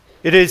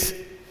It is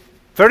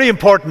very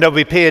important that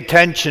we pay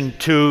attention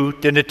to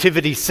the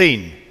nativity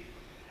scene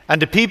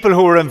and the people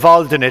who are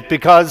involved in it,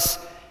 because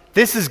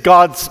this is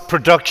God's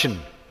production.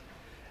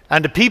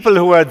 And the people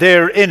who are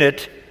there in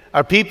it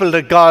are people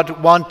that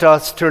God wants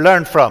us to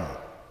learn from.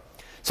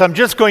 So I'm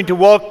just going to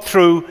walk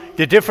through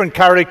the different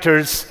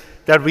characters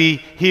that we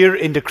hear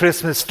in the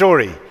Christmas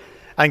story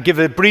and give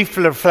a brief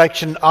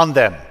reflection on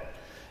them.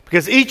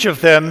 Because each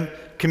of them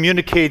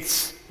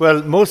communicates,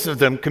 well, most of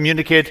them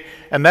communicate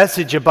a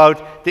message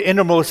about the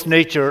innermost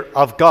nature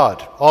of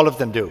God. All of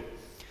them do.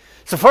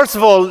 So first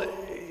of all,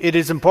 it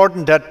is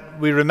important that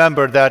we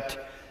remember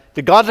that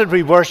the God that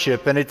we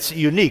worship, and it's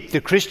unique,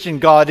 the Christian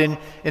God, in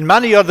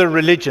many other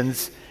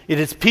religions, it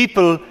is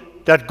people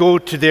that go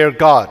to their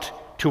God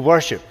to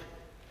worship.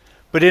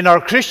 But in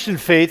our Christian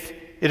faith,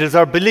 it is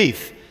our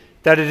belief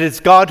that it is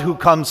God who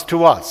comes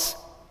to us.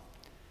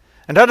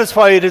 And that is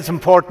why it is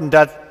important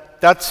that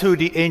that's who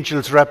the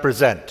angels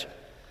represent.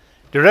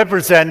 They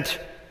represent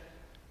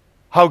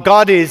how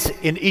God is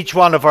in each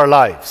one of our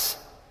lives,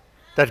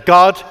 that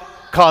God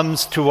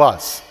comes to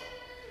us.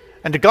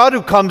 And the God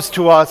who comes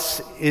to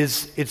us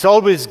it's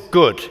always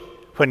good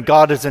when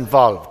God is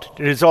involved.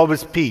 There is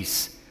always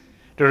peace.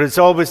 There is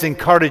always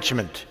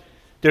encouragement.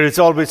 There is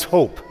always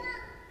hope.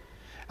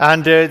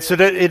 And so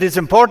that it is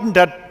important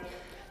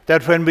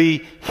that when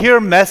we hear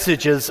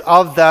messages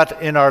of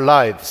that in our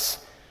lives,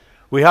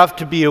 we have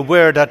to be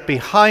aware that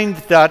behind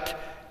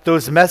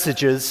those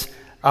messages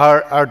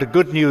are the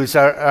good news,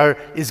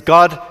 is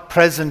God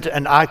present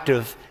and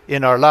active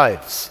in our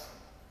lives.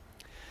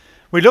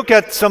 We look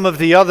at some of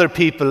the other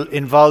people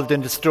involved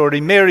in the story.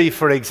 Mary,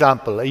 for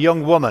example, a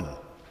young woman.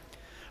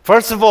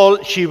 First of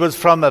all, she was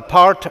from a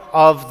part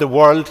of the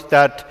world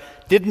that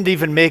didn't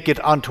even make it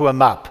onto a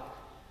map.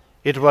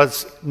 It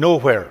was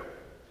nowhere.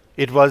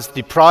 It was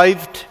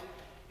deprived.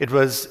 It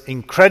was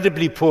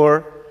incredibly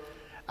poor.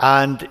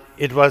 And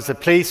it was a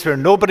place where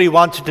nobody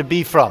wanted to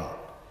be from,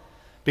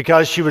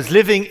 because she was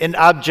living in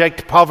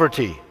abject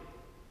poverty.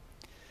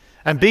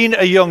 And being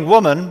a young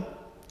woman,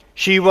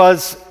 she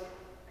was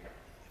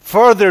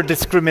further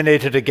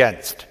discriminated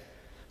against.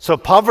 So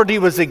poverty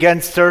was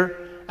against her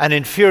and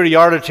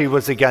inferiority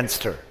was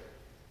against her.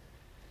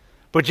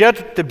 But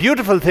yet the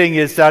beautiful thing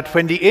is that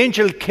when the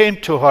angel came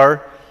to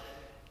her,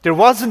 there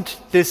wasn't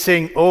this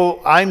saying,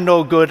 oh, I'm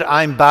no good,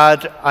 I'm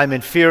bad, I'm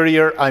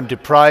inferior, I'm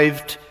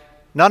deprived.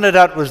 None of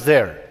that was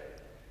there.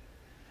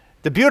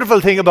 The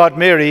beautiful thing about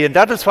Mary, and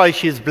that is why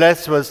she is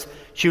blessed, was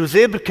she was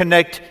able to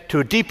connect to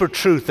a deeper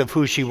truth of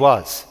who she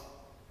was.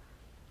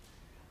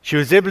 She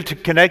was able to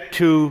connect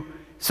to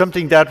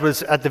something that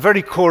was at the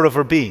very core of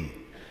her being,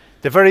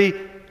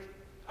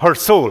 her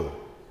soul.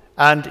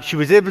 And she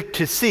was able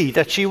to see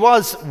that she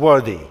was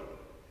worthy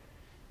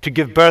to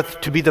give birth,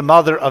 to be the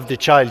mother of the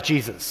child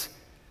Jesus.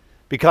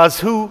 Because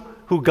who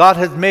God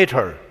had made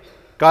her.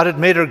 God had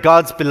made her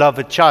God's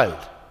beloved child.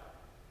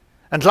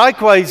 And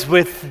likewise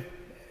with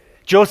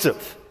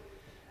Joseph,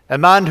 a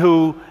man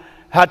who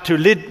had to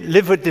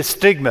live with the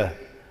stigma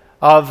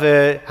of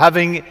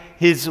having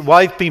his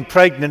wife being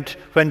pregnant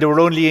when they were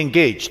only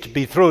engaged,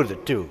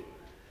 betrothed to.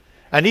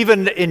 And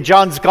even in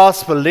John's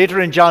Gospel, later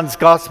in John's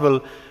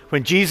Gospel,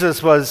 when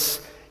Jesus was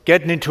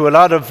getting into a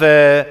lot of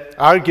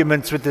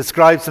arguments with the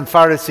scribes and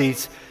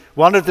Pharisees,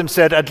 one of them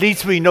said, at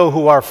least we know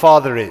who our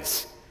father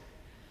is.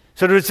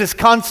 So there was this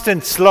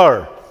constant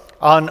slur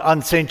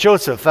on St.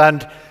 Joseph.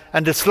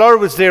 And the slur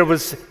was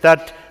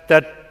that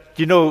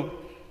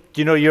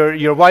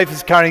your wife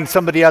is carrying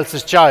somebody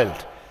else's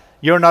child.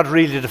 You're not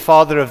really the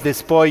father of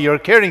this boy you're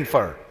caring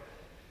for.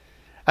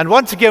 And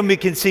once again, we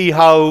can see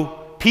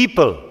how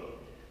people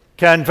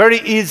can very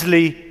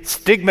easily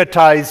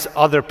stigmatize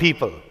other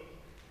people.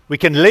 We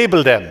can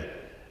label them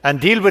and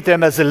deal with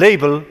them as a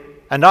label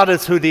and not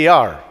as who they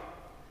are.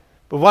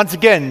 But once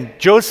again,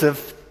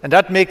 Joseph, and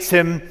that makes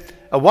him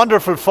a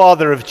wonderful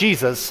father of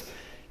Jesus,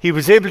 he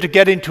was able to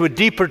get into a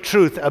deeper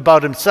truth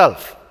about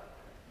himself.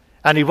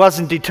 And he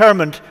wasn't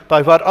determined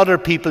by what other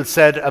people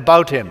said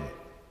about him.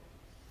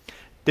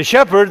 The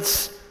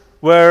shepherds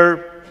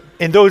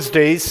in those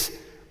days,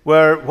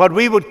 were what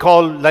we would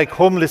call like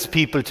homeless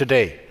people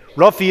today.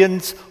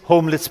 Ruffians,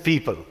 homeless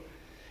people.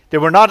 They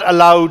were not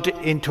allowed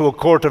into a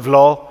court of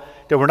law.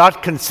 They were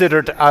not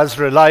considered as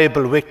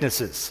reliable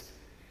witnesses.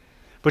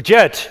 But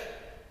yet,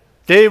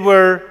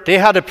 they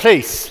had a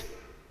place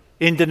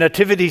in the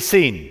nativity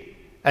scene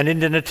and in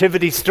the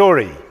nativity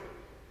story.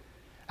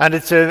 And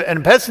it's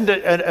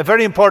a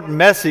very important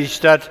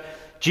message that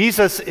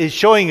Jesus is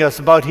showing us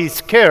about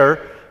his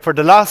care for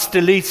the lost,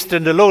 the least,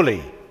 and the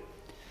lowly.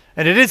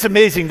 And it is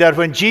amazing that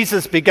when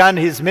Jesus began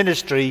his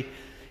ministry,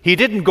 he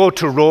didn't go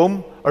to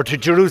Rome or to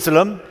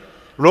Jerusalem.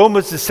 Rome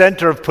was the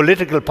center of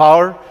political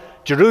power,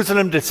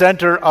 Jerusalem the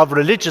center of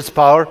religious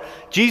power.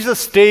 Jesus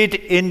stayed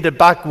in the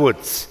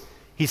backwoods.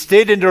 He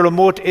stayed in the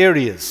remote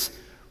areas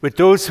with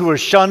those who were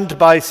shunned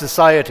by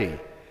society.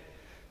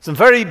 Some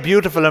very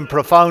beautiful and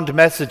profound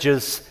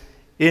messages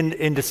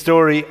in the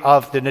story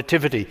of the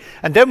Nativity.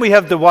 And then we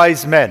have the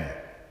wise men.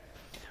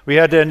 We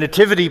had a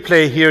nativity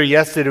play here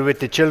yesterday with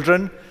the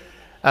children,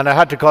 And I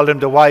had to call them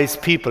the wise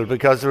people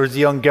because there was a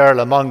young girl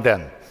among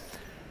them.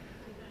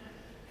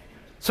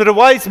 So the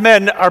wise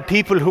men are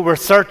people who were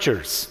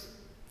searchers,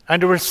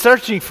 and they were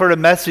searching for a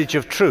message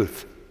of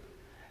truth.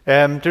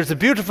 There's a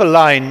beautiful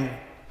line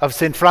of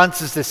St.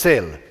 Francis de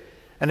Sales,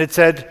 and it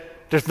said,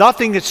 "There's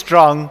nothing as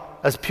strong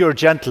as pure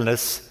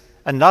gentleness,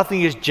 and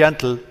nothing as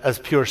gentle as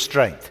pure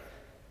strength."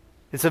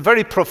 It's a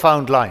very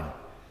profound line.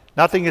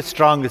 Nothing as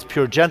strong as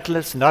pure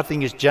gentleness,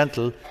 nothing as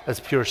gentle as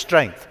pure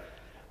strength.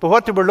 But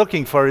what they were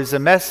looking for is a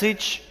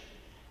message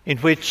in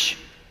which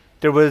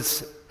there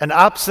was an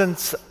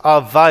absence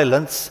of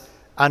violence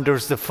and there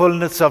was the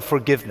fullness of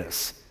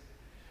forgiveness.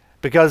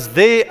 Because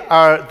they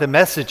are the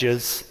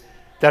messages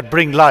that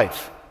bring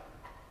life.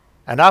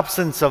 An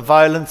absence of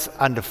violence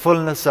and the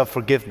fullness of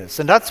forgiveness.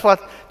 And that's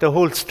what the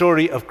whole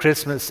story of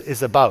Christmas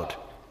is about.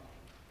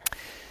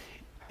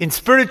 In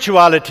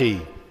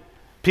spirituality,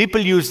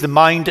 people use the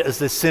mind as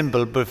the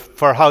symbol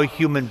for how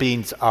human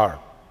beings are.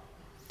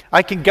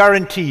 I can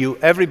guarantee you,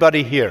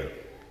 everybody here,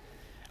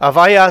 if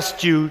I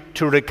asked you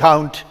to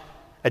recount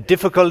a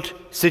difficult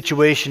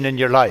situation in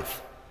your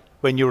life,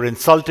 when you were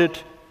insulted,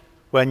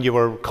 when you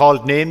were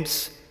called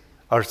names,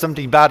 or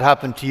something bad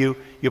happened to you,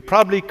 you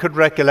probably could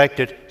recollect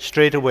it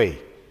straight away.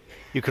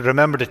 You could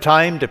remember the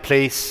time, the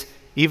place,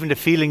 even the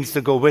feelings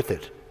that go with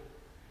it.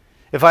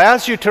 If I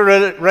asked you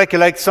to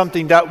recollect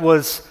something that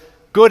was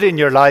good in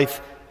your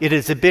life, it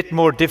is a bit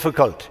more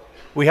difficult.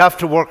 We have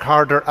to work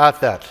harder at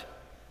that.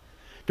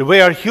 The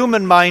way our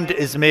human mind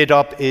is made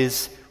up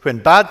is when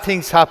bad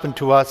things happen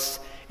to us,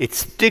 it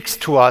sticks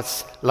to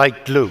us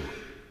like glue,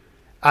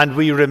 and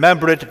we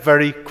remember it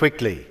very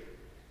quickly.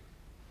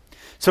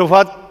 So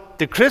what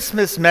the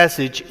Christmas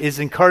message is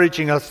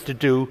encouraging us to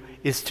do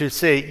is to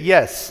say,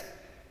 yes,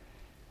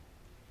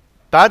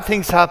 bad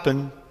things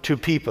happen to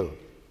people,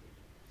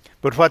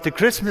 but what the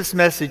Christmas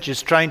message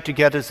is trying to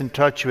get us in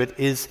touch with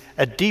is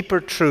a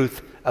deeper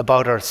truth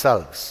about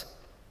ourselves.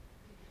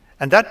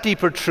 And that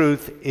deeper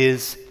truth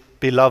is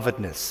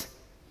belovedness.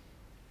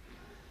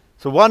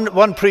 So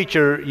one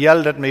preacher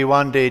yelled at me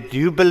one day, "Do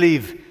you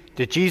believe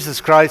that Jesus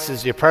Christ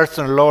is your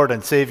personal Lord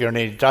and Savior and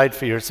He died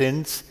for your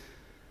sins?"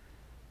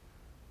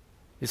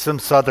 He's some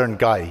southern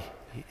guy.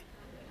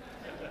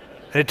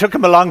 And it took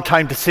him a long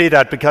time to say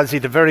that because he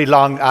had a very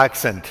long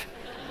accent.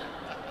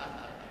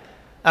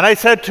 And I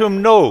said to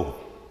him, "No."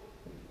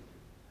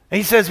 And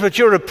he says, "But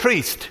you're a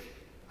priest."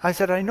 I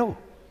said, "I know.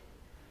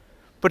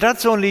 But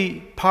that's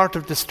only part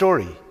of the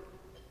story.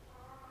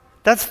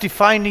 That's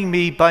defining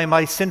me by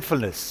my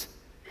sinfulness.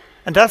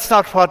 And that's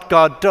not what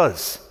God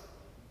does.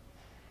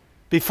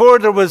 Before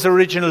there was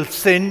original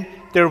sin,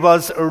 there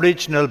was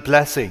original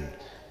blessing.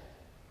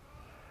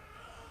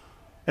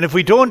 And if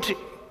we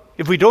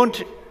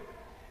don't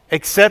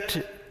accept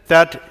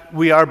that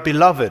we are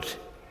beloved,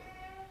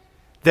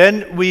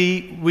 then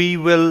we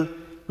will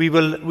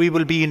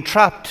be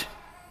entrapped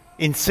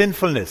in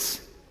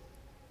sinfulness.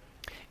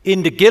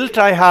 In the guilt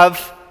I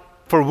have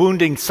for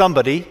wounding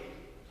somebody,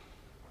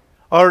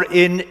 or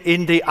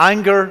in the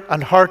anger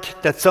and hurt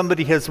that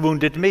somebody has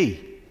wounded me.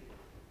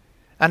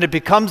 And it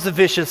becomes a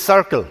vicious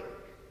circle.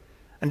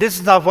 And this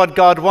is not what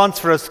God wants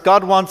for us.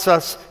 God wants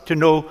us to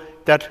know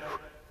that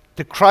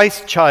the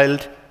Christ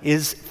child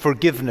is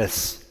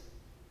forgiveness.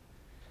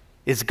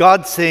 Is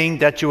God saying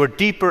that you are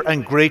deeper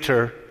and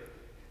greater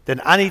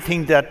than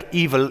anything that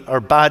evil or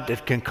bad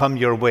that can come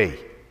your way.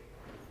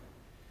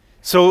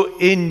 So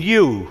in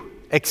you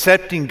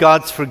accepting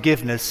God's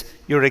forgiveness,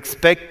 you're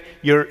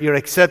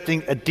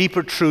accepting a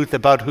deeper truth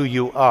about who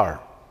you are.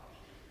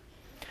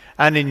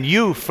 And in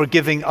you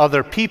forgiving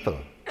other people,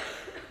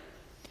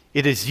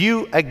 it is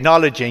you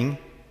acknowledging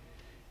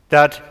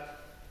that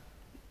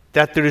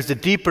there is a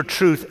deeper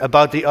truth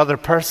about the other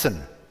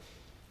person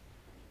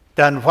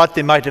than what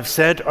they might have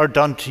said or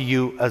done to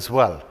you as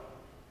well.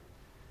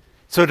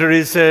 So there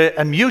is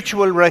a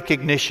mutual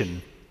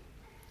recognition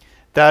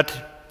that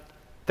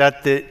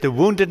the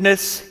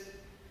woundedness,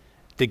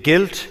 the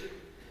guilt,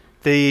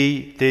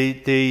 the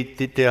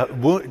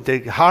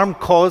harm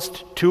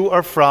caused to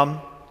or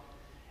from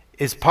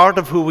is part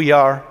of who we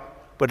are,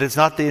 but it's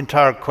not the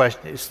entire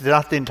question. It's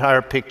not the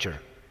entire picture.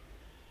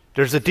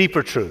 There's a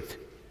deeper truth,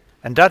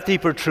 and that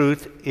deeper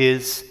truth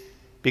is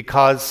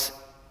because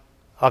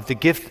of the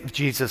gift of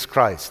Jesus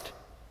Christ.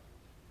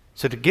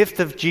 So the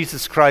gift of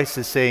Jesus Christ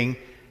is saying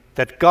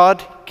that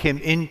God came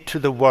into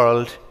the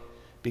world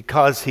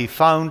because He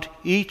found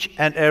each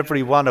and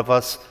every one of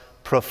us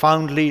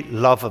profoundly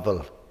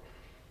lovable.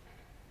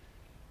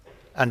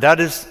 And that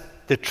is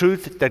the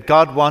truth that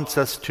God wants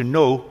us to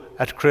know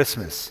at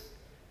Christmas.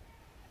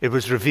 It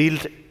was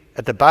revealed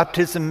at the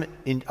baptism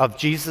of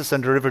Jesus in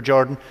the River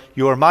Jordan.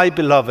 "You are my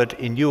beloved,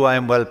 in you I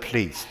am well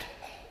pleased."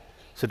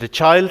 So the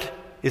child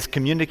is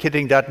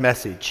communicating that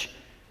message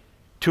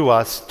to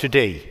us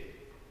today.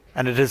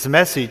 And it is a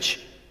message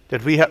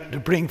that we have to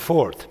bring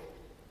forth.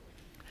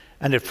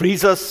 And it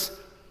frees us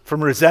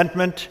from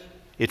resentment,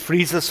 it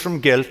frees us from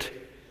guilt,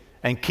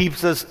 and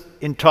keeps us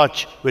in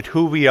touch with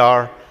who we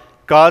are,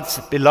 God's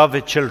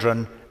beloved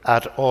children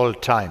at all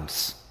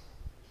times.